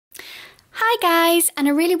Hi guys, and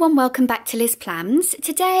a really warm welcome back to Liz Plans.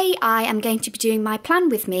 Today I am going to be doing my plan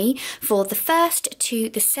with me for the 1st to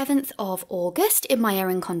the 7th of August in my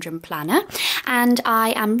Erin Condren planner, and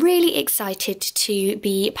I am really excited to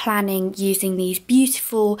be planning using these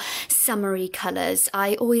beautiful summery colours.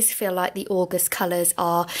 I always feel like the August colours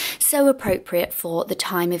are so appropriate for the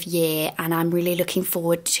time of year, and I'm really looking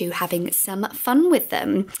forward to having some fun with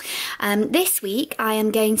them. This week I am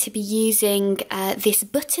going to be using this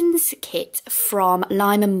buttons kit from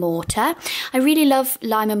Linou and Mortar. I really love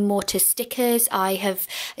Linou and Mortar stickers. I have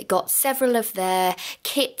got several of their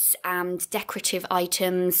kits and decorative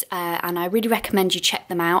items, and I really recommend you check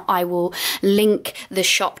them out. I will link the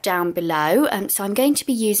shop down below. So I'm going to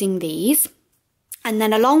be using these. And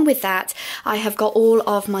then along with that, I have got all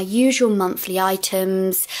of my usual monthly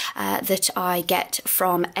items that I get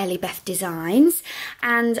from Elibeth Designs.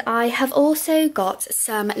 And I have also got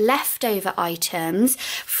some leftover items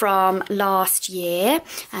from last year.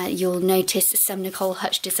 You'll notice some Nicole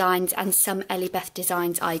Hutch Designs and some Elibeth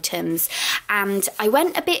Designs items. And I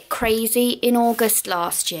went a bit crazy in August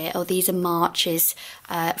last year. Oh, these are Marches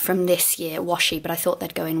from this year, washi, but I thought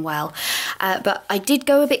they'd go in well. But I did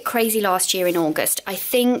go a bit crazy last year in August. I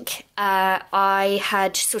think I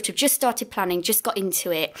had sort of just started planning, just got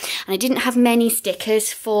into it, and I didn't have many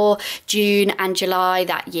stickers for June and July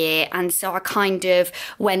that year, and so I kind of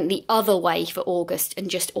went the other way for August and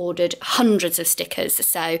just ordered hundreds of stickers.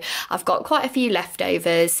 So I've got quite a few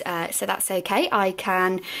leftovers, so that's okay. I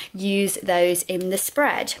can use those in the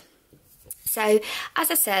spread. So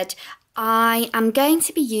as I said, I am going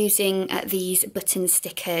to be using these button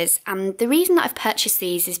stickers, and the reason that I've purchased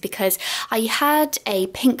these is because I had a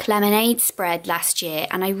pink lemonade spread last year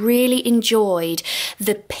and I really enjoyed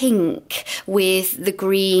the pink with the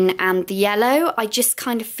green and the yellow. I just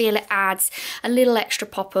kind of feel it adds a little extra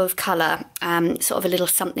pop of colour, sort of a little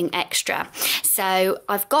something extra. So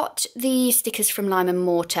I've got the stickers from Linou and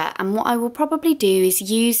Mortar, and what I will probably do is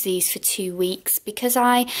use these for 2 weeks because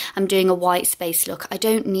I am doing a white space look. I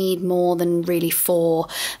don't need more than really 4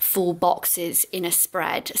 full boxes in a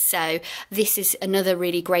spread. So this is another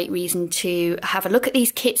really great reason to have a look at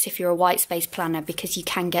these kits if you're a white space planner, because you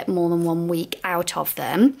can get more than 1 week out of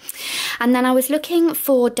them. And then I was looking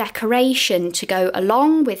for decoration to go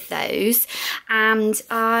along with those, and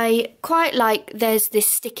I quite like, there's this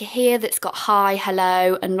sticker here that's got hi,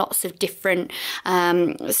 hello, and lots of different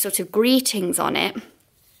sort of greetings on it.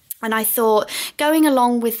 And I thought, going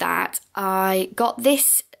along with that, I got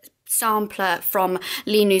this sampler from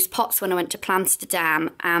Linou's Pots when I went to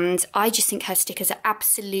Plansterdam, and I just think her stickers are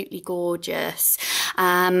absolutely gorgeous.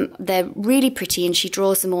 They're really pretty and she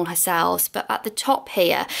draws them all herself, but at the top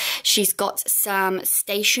here she's got some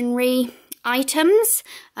stationery items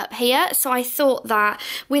up here, so I thought that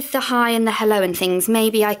with the hi and the hello and things,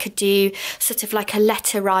 maybe I could do sort of like a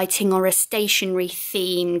letter writing or a stationery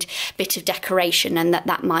themed bit of decoration, and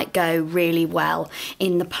that might go really well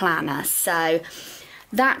in the planner. So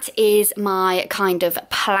that is my kind of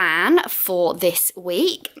plan for this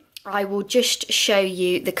week. I will just show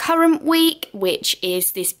you the current week, which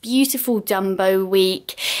is this beautiful Dumbo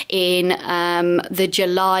week in the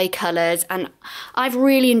July colours, and I've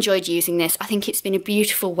really enjoyed using this. I think it's been a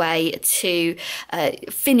beautiful way to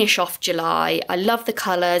finish off July. I love the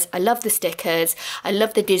colours, I love the stickers, I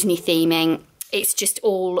love the Disney theming. It's just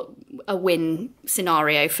all a win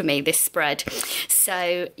scenario for me, this spread.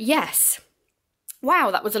 So yes.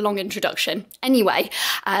 Wow, that was a long introduction. Anyway,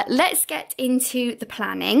 let's get into the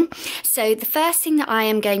planning. So the first thing that I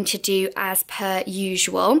am going to do, as per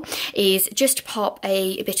usual, is just pop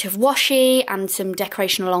a bit of washi and some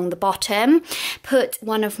decoration along the bottom, put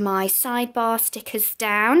one of my sidebar stickers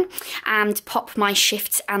down, and pop my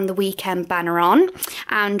shifts and the weekend banner on.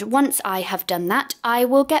 And once I have done that, I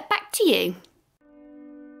will get back to you.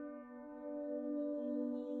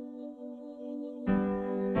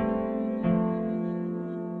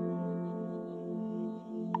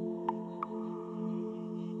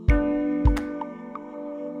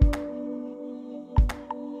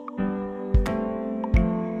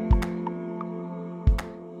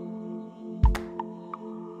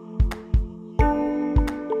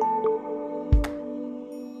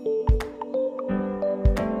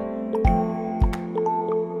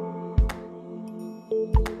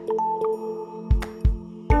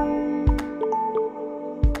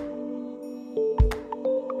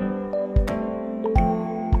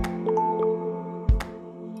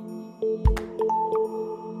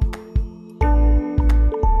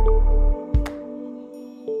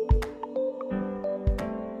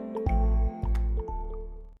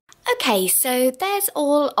 Okay, so there's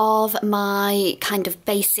all of my kind of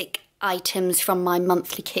basic items from my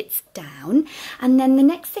monthly kits down, and then the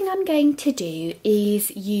next thing I'm going to do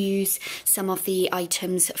is use some of the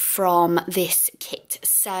items from this kit.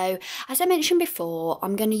 So as I mentioned before,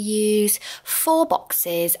 I'm going to use 4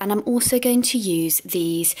 boxes, and I'm also going to use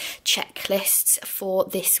these checklists for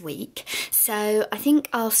this week. So I think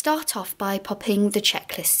I'll start off by popping the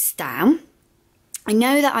checklists down. I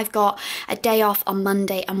know that I've got a day off on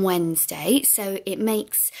Monday and Wednesday, so it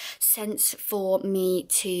makes sense for me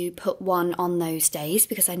to put one on those days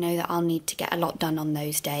because I know that I'll need to get a lot done on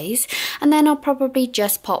those days. And then I'll probably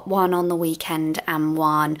just pop one on the weekend and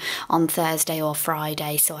one on Thursday or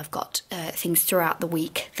Friday, so I've got things throughout the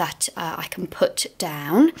week that I can put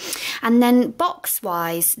down. And then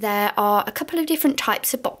box-wise, there are a couple of different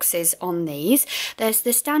types of boxes on these. There's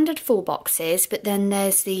the standard full boxes, but then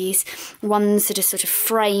there's these ones that are sort of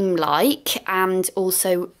frame-like and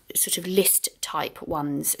also sort of list type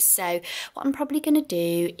ones. So what I'm probably going to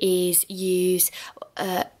do is use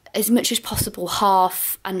as much as possible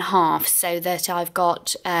half and half, so that I've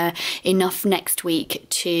got enough next week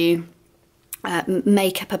to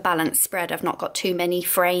make up a balanced spread. I've not got too many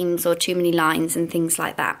frames or too many lines and things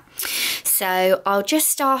like that. So I'll just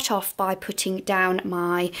start off by putting down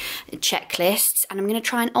my checklists, and I'm going to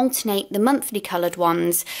try and alternate the monthly coloured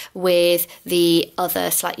ones with the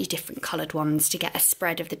other slightly different coloured ones to get a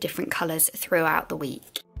spread of the different colours throughout the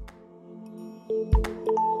week.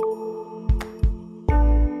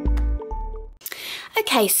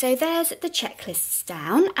 Okay, so there's the checklists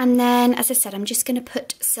down, and then as I said, I'm just going to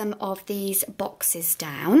put some of these boxes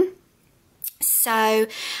down. So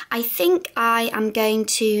I think I am going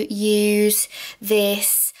to use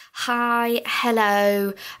this hi,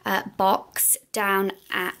 hello box down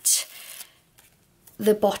at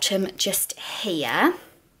the bottom just here.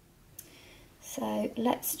 So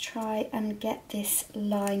let's try and get this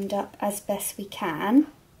lined up as best we can.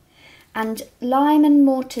 And lime and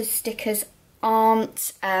mortar stickers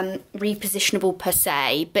aren't repositionable per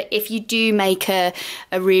se, but if you do make a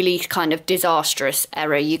really kind of disastrous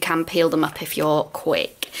error, you can peel them up if you're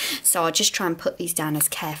quick. So I'll just try and put these down as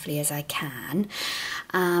carefully as I can.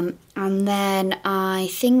 And then I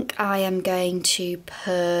think I am going to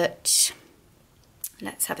put,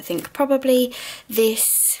 let's have a think, probably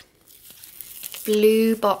this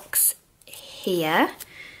blue box here,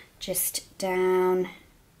 just down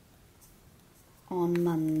on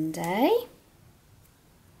Monday.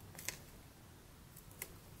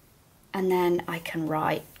 And then I can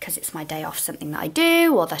write, because it's my day off, something that I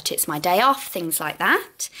do, or that it's my day off, things like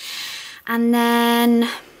that. And then,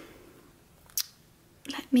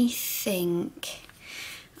 let me think,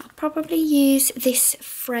 I'll probably use this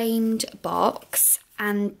framed box,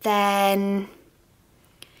 and then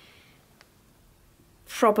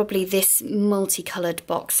probably this multicoloured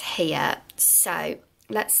box here. So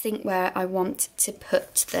let's think where I want to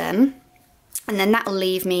put them. And then that'll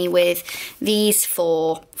leave me with these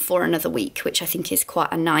 4 for another week, which I think is quite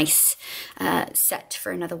a nice set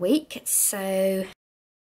for another week. So,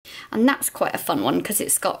 and that's quite a fun one because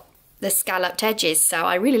it's got the scalloped edges. So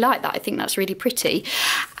I really like that. I think that's really pretty.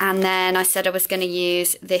 And then I said I was going to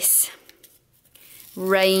use this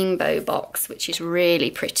rainbow box, which is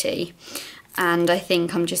really pretty. And I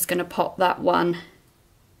think I'm just going to pop that one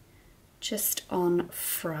just on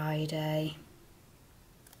Friday.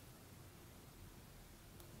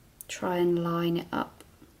 Try and line it up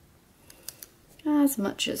as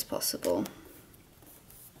much as possible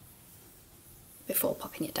before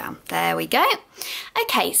popping it down. There we go.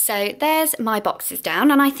 Okay, so there's my boxes down,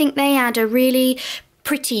 and I think they add a really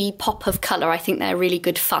pretty pop of colour. I think they're really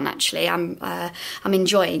good fun, actually. I'm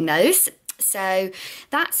enjoying those. So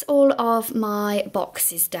that's all of my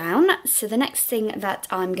boxes down. So the next thing that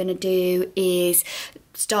I'm going to do is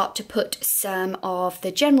start to put some of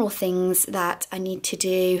the general things that I need to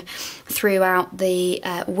do throughout the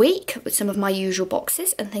week with some of my usual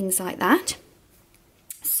boxes and things like that.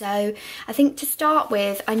 So I think to start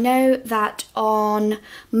with, I know that on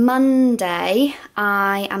Monday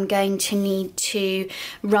I am going to need to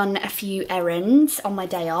run a few errands on my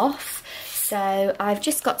day off. So I've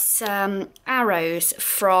just got some arrows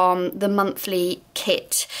from the monthly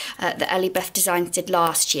kit that Ellie Beth Designs did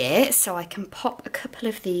last year. So I can pop a couple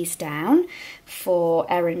of these down for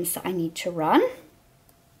errands that I need to run.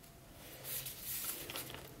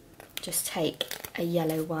 Just take a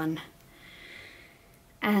yellow one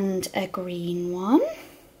and a green one.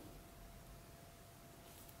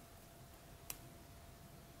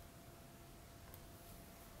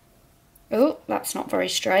 Oh, that's not very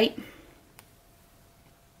straight.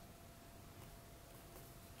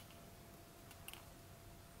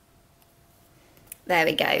 There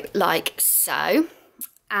we go, like so.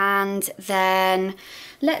 And then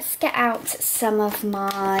let's get out some of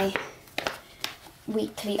my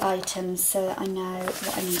weekly items so that I know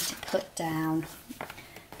what I need to put down.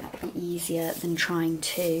 That would be easier than trying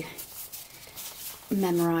to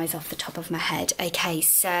memorise off the top of my head. Okay,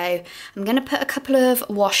 so I'm going to put a couple of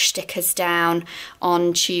wash stickers down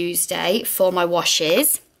on Tuesday for my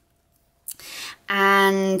washes.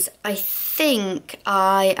 And I think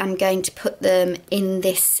I am going to put them in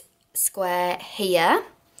this square here.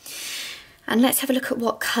 And let's have a look at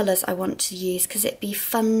what colours I want to use, because it'd be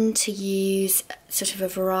fun to use sort of a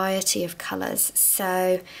variety of colours.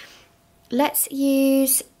 So let's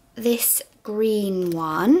use this green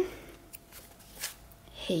one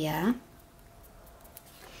here.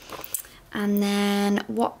 And then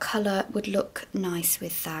what colour would look nice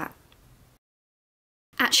with that?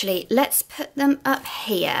 Actually, let's put them up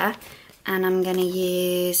here, and I'm going to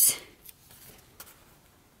use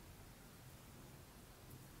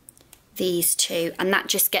these two, and that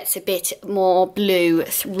just gets a bit more blue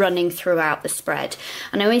running throughout the spread.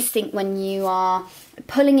 And I always think when you are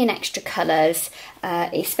pulling in extra colours,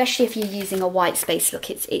 especially if you're using a white space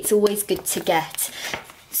look, it's always good to get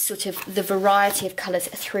sort of the variety of colours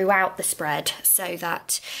throughout the spread so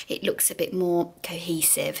that it looks a bit more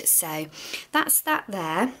cohesive. So that's that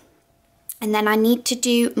there. And then I need to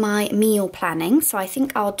do my meal planning, so I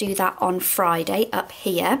think I'll do that on Friday up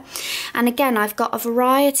here. And again, I've got a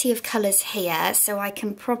variety of colours here, so I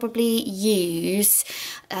can probably use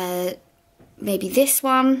maybe this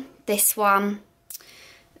one, this one,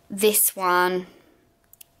 this one,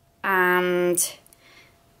 and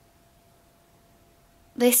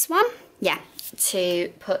this one, yeah,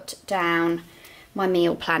 to put down my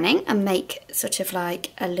meal planning and make sort of like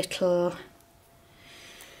a little...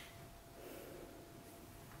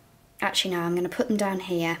 Actually, no, I'm going to put them down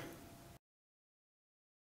here.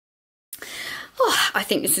 Oh, I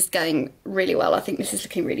think this is going really well. I think this is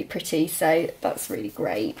looking really pretty, so that's really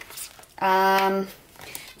great. So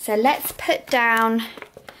let's put down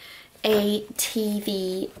a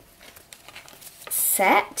TV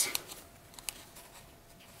set.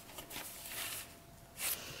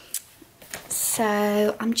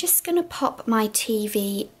 So I'm just going to pop my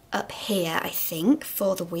TV up here, I think,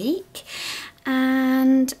 for the week.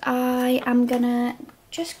 And I am gonna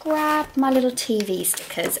just grab my little TV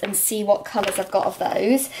stickers and see what colours I've got of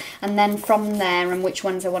those, and then from there and which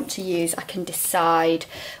ones I want to use, I can decide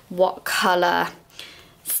what colour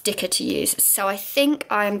sticker to use. So I think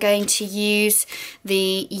I am going to use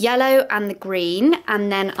the yellow and the green,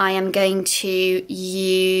 and then I am going to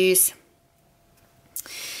use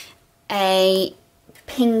a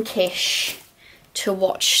pinkish to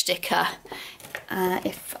watch sticker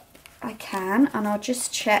if I can, and I'll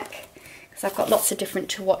just check, because I've got lots of different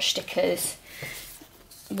to watch stickers,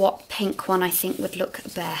 what pink one I think would look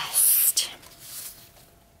best.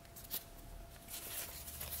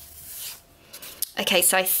 Okay,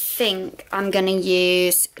 so I think I'm going to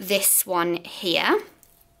use this one here.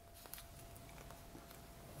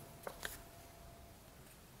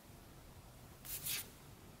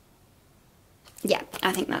 Yeah,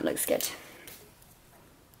 I think that looks good.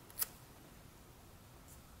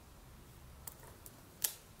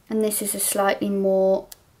 And this is a slightly more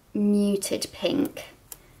muted pink,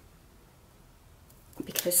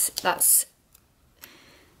 because that's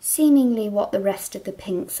seemingly what the rest of the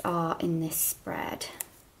pinks are in this spread.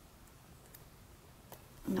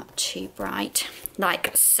 Not too bright,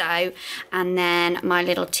 like so. And then my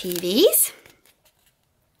little TVs.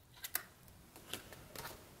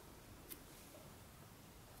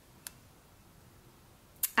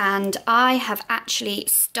 And I have actually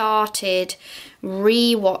started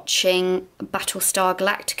re-watching Battlestar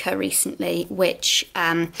Galactica recently, which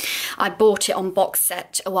I bought it on box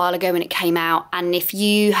set a while ago when it came out, and if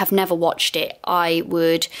you have never watched it, I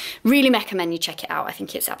would really recommend you check it out. I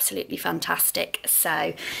think it's absolutely fantastic.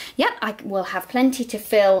 So yeah, I will have plenty to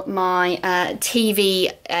fill my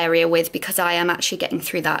TV area with, because I am actually getting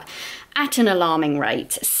through that at an alarming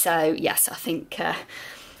rate. So yes, I think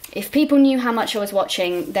if people knew how much I was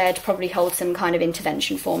watching, they'd probably hold some kind of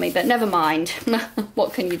intervention for me, but never mind.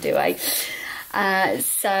 What can you do, eh?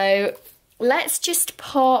 So let's just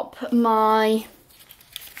pop my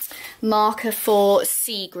marker for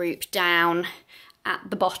C group down at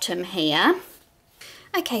the bottom here.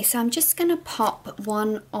 Okay, so I'm just going to pop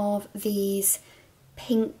one of these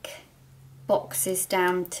pink boxes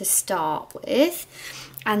down to start with.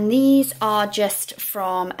 And these are just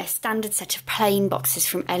from a standard set of plain boxes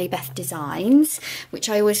from Ellie Beth Designs, which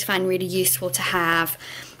I always find really useful to have,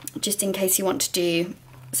 just in case you want to do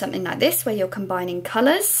something like this where you're combining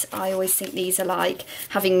colours. I always think these are like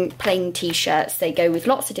having plain t-shirts. They go with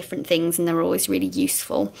lots of different things and they're always really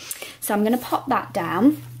useful. So I'm going to pop that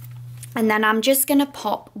down, and then I'm just going to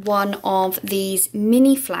pop one of these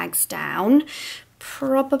mini flags down,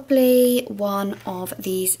 probably one of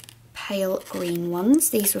these pale green ones.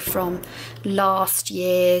 These were from last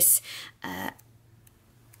year's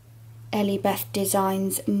Ellie Beth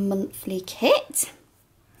Designs monthly kit.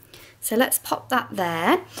 So let's pop that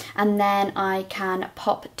there, and then I can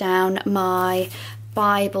pop down my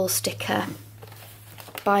Bible study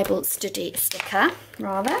sticker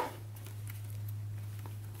rather.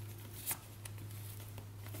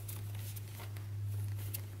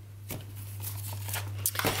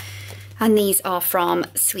 And these are from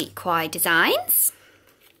Sweet Quai Designs.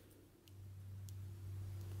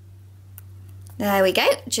 There we go,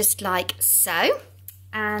 just like so.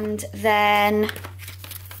 And then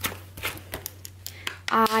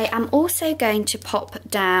I am also going to pop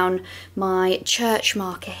down my church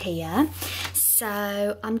marker here.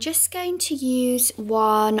 So I'm just going to use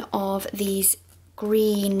one of these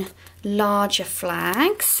green larger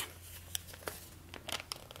flags.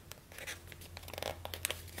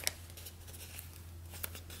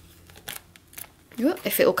 Ooh,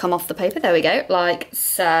 if it will come off the paper, there we go, like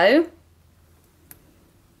so.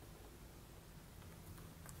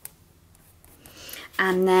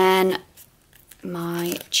 And then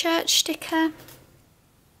my church sticker.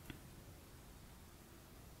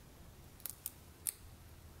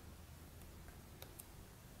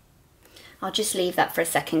 I'll just leave that for a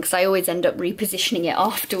second because I always end up repositioning it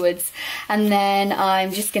afterwards. And then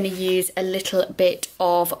I'm just going to use a little bit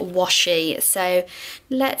of washi. So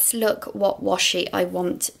let's look what washi I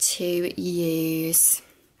want to use.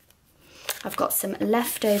 I've got some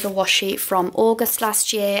leftover washi from August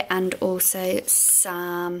last year and also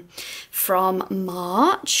some from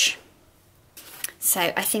March.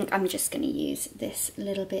 So I think I'm just going to use this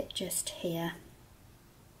little bit just here.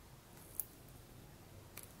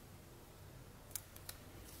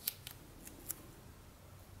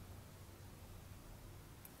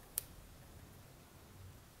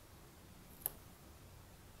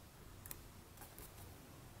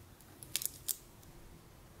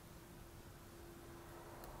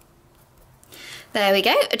 There we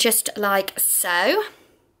go, just like so.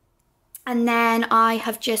 And then I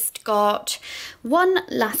have just got one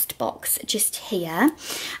last box just here,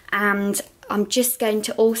 and I'm just going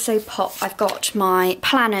to also pop, I've got my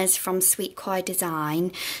planners from Sweet Quai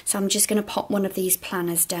Design, so I'm just going to pop one of these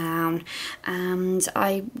planners down, and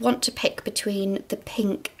I want to pick between the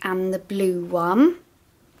pink and the blue one.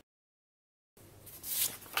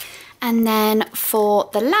 And then for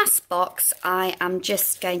the last box, I am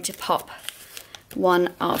just going to pop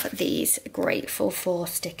one of these Grateful For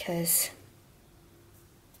stickers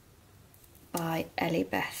by Ellie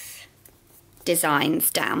Beth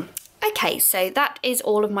Designs down. Okay, so that is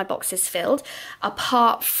all of my boxes filled,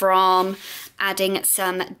 apart from adding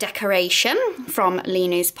some decoration from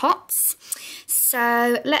Linou's pots.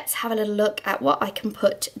 So let's have a little look at what I can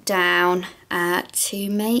put down to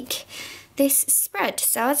make this spread.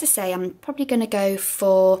 So as I say, I'm probably going to go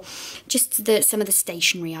for just some of the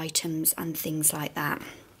stationery items and things like that.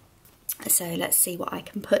 So let's see what I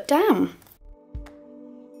can put down.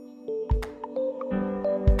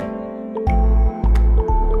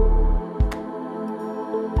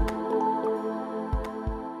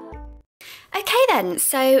 Okay then,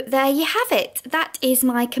 so there you have it. That is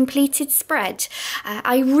my completed spread.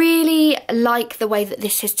 I really like the way that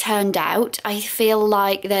this has turned out. I feel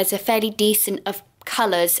like there's a fairly decent of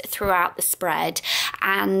colours throughout the spread,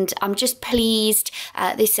 and I'm just pleased.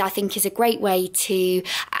 This I think is a great way to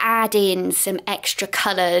add in some extra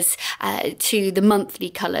colours to the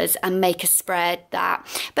monthly colours and make a spread that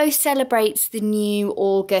both celebrates the new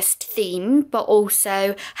August theme but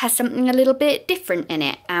also has something a little bit different in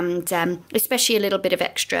it, and especially a little bit of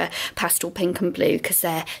extra pastel pink and blue because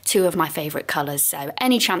they're two of my favourite colours, so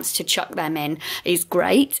any chance to chuck them in is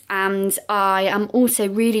great. And I am also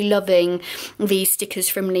really loving these stickers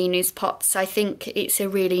from Linou's pots. I think it's a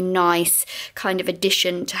really nice kind of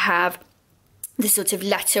addition to have the sort of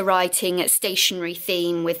letter writing stationery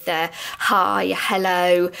theme with the hi,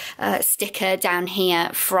 hello sticker down here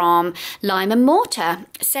from Linou and Mortar.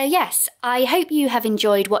 So yes, I hope you have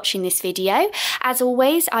enjoyed watching this video. As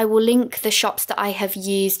always, I will link the shops that I have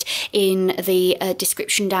used in the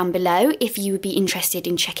description down below if you would be interested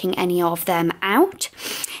in checking any of them out.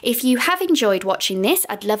 If you have enjoyed watching this,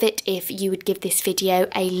 I'd love it if you would give this video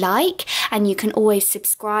a like, and you can always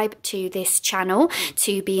subscribe to this channel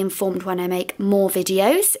to be informed when I make more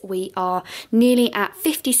videos. We are nearly at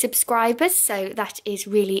 50 subscribers, so that is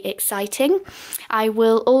really exciting. I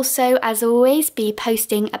will also, as always, be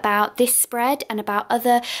posting about this spread and about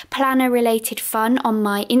other planner related fun on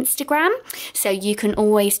my Instagram, so you can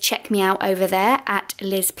always check me out over there at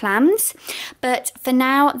Liz Plans. But for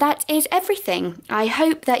now, that is everything. I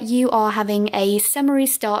hope that you are having a summery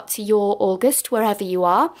start to your August wherever you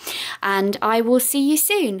are, and I will see you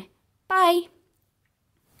soon. Bye!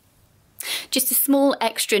 Just a small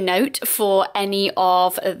extra note for any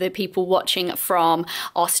of the people watching from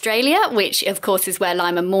Australia, which of course is where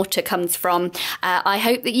Linou and Mortar comes from. I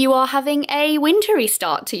hope that you are having a wintry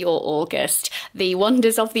start to your August. The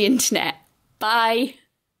wonders of the internet. Bye!